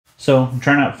So I'm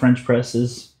trying out French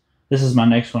presses. This is my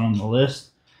next one on the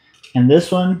list. And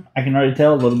this one, I can already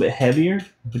tell, a little bit heavier,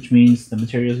 which means the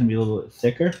material is going to be a little bit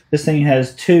thicker. This thing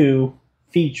has 2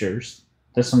 features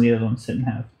that some of the other ones didn't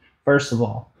have. First of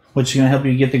all, which is going to help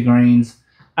you get the grains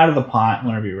out of the pot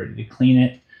whenever you're ready to clean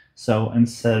it. So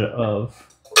instead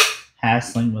of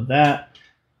hassling with that,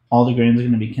 all the grains are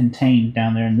going to be contained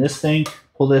down there in this thing.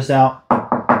 Pull this out,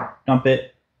 dump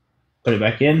it, put it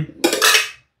back in,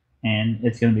 and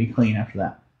it's going to be clean after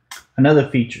that. Another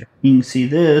feature, you can see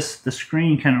this, the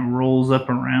screen kind of rolls up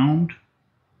around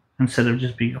instead of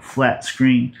just being a flat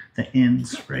screen that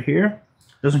ends right here.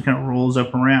 This one kind of rolls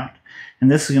up around. And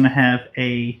this is going to have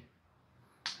a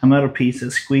metal piece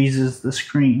that squeezes the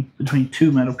screen between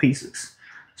 2 metal pieces.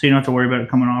 So you don't have to worry about it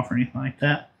coming off or anything like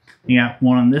that. You got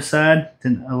one on this side,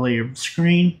 then a layer of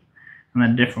screen, and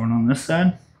then a different one on this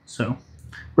side. So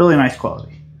really nice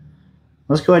quality.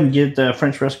 Let's go ahead and get the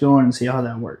French press going and see how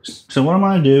that works. So what I'm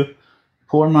going to do,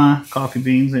 pour my coffee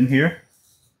beans in here,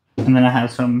 and then I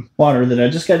have some water that I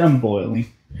just got done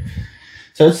boiling.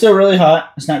 So it's still really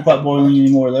hot. It's not quite boiling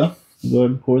anymore though. Go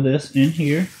ahead and pour this in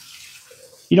here.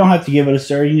 You don't have to give it a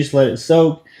stir. You just let it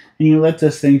soak, and you let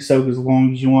this thing soak as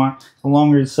long as you want. The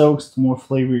longer it soaks, the more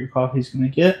flavor your coffee is going to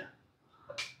get.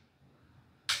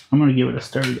 I'm going to give it a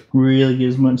stir to really get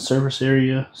as much surface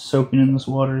area soaking in this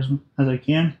water as I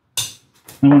can.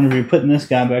 And whenever you're putting this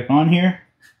guy back on here,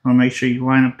 I want to make sure you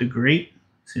line up the grate.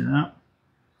 See that?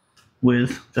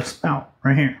 With the spout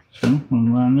right here. So I'm going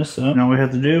to line this up. Now all we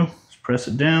have to do is press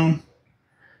it down.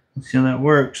 Let's see how that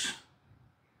works.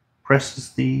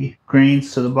 Presses the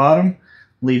grains to the bottom,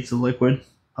 leaves the liquid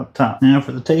up top. Now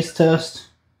for the taste test.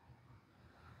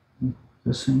 Put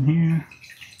this in here.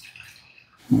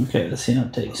 Okay, let's see how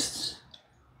it tastes.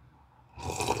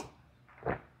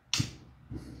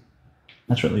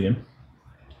 That's really good.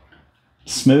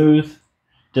 Smooth.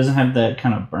 Doesn't have that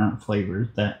kind of burnt flavor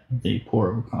that the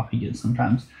pour-over coffee gets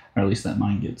sometimes, or at least that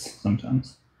mine gets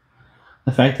sometimes.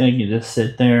 The fact that I can just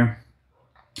sit there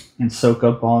and soak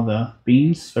up all the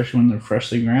beans, especially when they're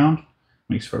freshly ground,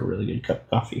 makes for a really good cup of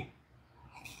coffee.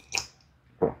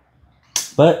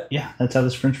 But yeah, that's how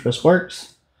this French press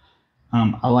works.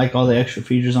 I like all the extra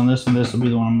features on this, and this will be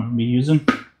the one I'm going to be using.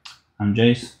 I'm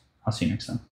Jace. I'll see you next time.